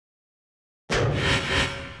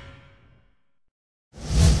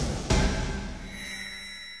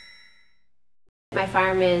My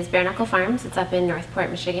farm is Bare Knuckle Farms. It's up in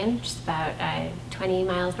Northport, Michigan, just about 20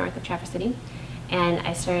 miles north of Traverse City. And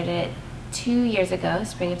I started it 2 years ago,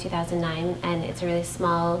 spring of 2009, and it's a really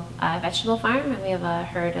small vegetable farm, and we have a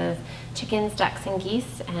herd of chickens, ducks, and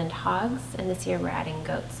geese, and hogs, and this year we're adding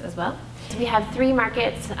goats as well. So we have 3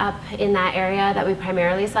 markets up in that area that we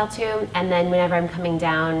primarily sell to, and then whenever I'm coming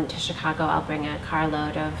down to Chicago, I'll bring a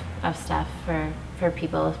carload of stuff for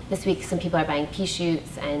people. This week some people are buying pea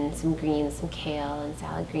shoots and some greens, some kale and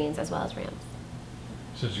salad greens, as well as rams.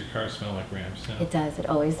 So does your car smell like rams now? It does, it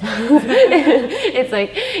always does. It's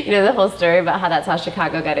like, you know, the whole story about how that's how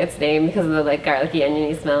Chicago got its name, because of the like garlicky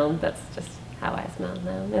oniony smell. That's just how I smell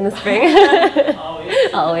now in the spring.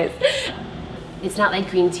 Always. Always. It's not like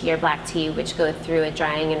green tea or black tea, which go through a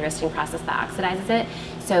drying and roasting process that oxidizes it.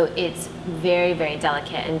 So it's very, very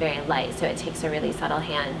delicate and very light, so it takes a really subtle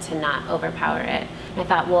hand to not overpower it. And I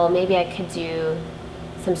thought, well, maybe I could do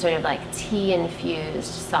some sort of like tea-infused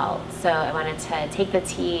salt. So I wanted to take the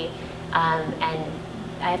tea, and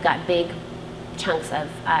I've got big chunks of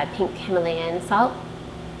pink Himalayan salt.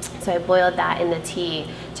 So I boiled that in the tea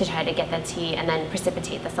to try to get the tea and then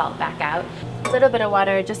precipitate the salt back out. A little bit of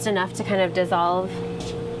water, just enough to kind of dissolve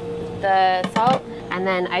the salt. And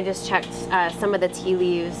then I just chucked some of the tea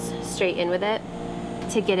leaves straight in with it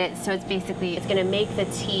to get it, so it's basically, it's gonna make the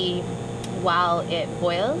tea while it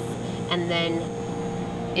boils, and then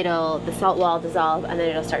the salt will all dissolve, and then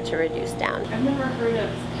it'll start to reduce down. I've never heard of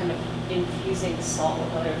kind of infusing salt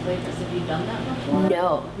with other flavors. Have you done that before?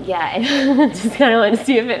 No, yeah, I just kind of wanted to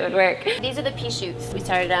see if it would work. These are the pea shoots. We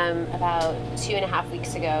started about 2.5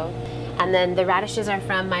 weeks ago. And then the radishes are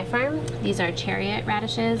from my farm. These are chariot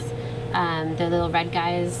radishes. They're little red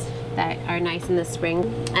guys that are nice in the spring.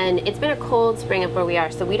 And it's been a cold spring up where we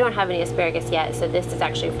are, so we don't have any asparagus yet. So this is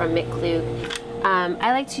actually from Mick Klug.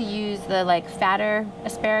 I like to use the like fatter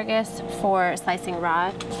asparagus for slicing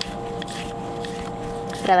raw.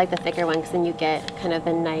 But I like the thicker one because then you get kind of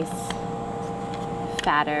the nice,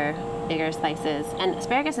 fatter, bigger slices. And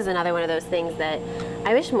asparagus is another one of those things that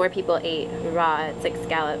I wish more people ate raw. It's like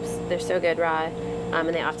scallops. They're so good raw, and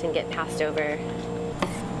they often get passed over.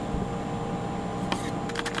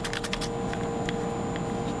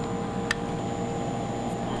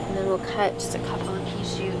 And then we'll cut just a couple of pea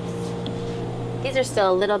shoots. These are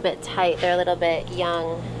still a little bit tight. They're a little bit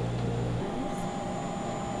young.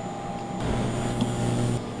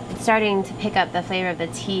 It's starting to pick up the flavor of the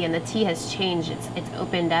tea, and the tea has changed. It's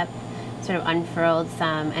opened up, sort of unfurled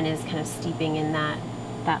some, and is kind of steeping in that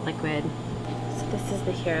liquid. So this is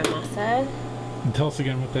the hiramasa. And tell us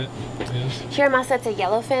again what that is. Hiramasa, it's a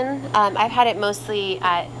yellowfin. I've had it mostly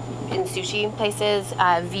in sushi places.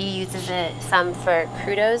 V uses it some for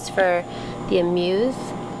crudos, for the amuse.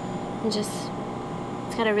 And just,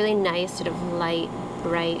 it's got a really nice sort of light,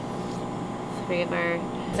 bright flavor.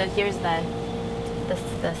 So here's the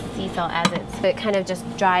sea salt as it kind of just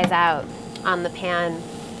dries out on the pan,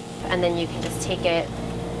 and then you can just take it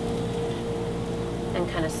and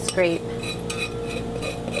kind of scrape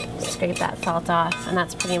that salt off, and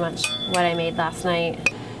that's pretty much what I made last night.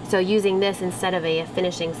 So using this instead of a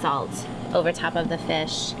finishing salt over top of the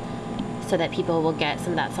fish, so that people will get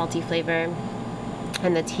some of that salty flavor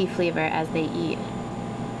and the tea flavor as they eat.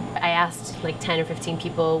 I asked like 10 or 15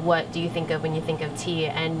 people, what do you think of when you think of tea?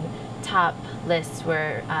 And top lists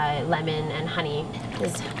were lemon and honey.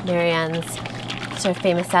 This is Marianne's sort of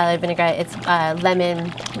famous salad vinaigrette. It's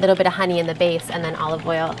lemon, a little bit of honey in the base, and then olive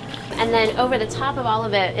oil. And then over the top of all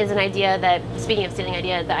of it is an idea that, speaking of stealing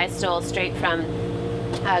ideas, that I stole straight from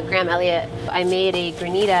Graham Elliott. I made a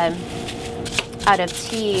granita out of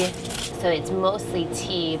tea, so it's mostly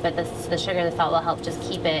tea, but the sugar and the salt will help just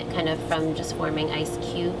keep it kind of from just forming ice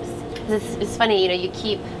cubes. It's funny, you know, you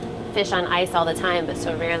keep fish on ice all the time, but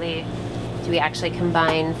so rarely do we actually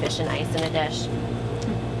combine fish and ice in a dish.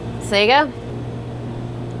 So there you go.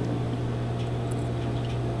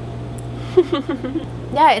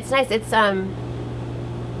 Yeah, it's nice. It's the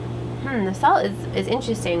salt is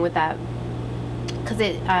interesting with that, because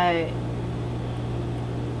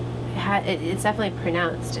it's definitely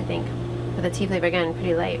pronounced, I think, but the tea flavor again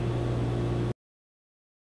pretty light.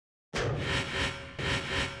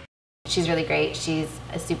 She's really great. She's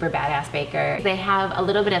a super badass baker. They have a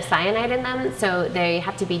little bit of cyanide in them, so they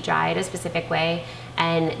have to be dried a specific way,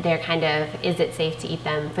 and they're kind of, is it safe to eat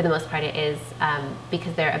them? For the most part it is,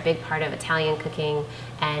 because they're a big part of Italian cooking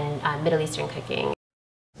and Middle Eastern cooking.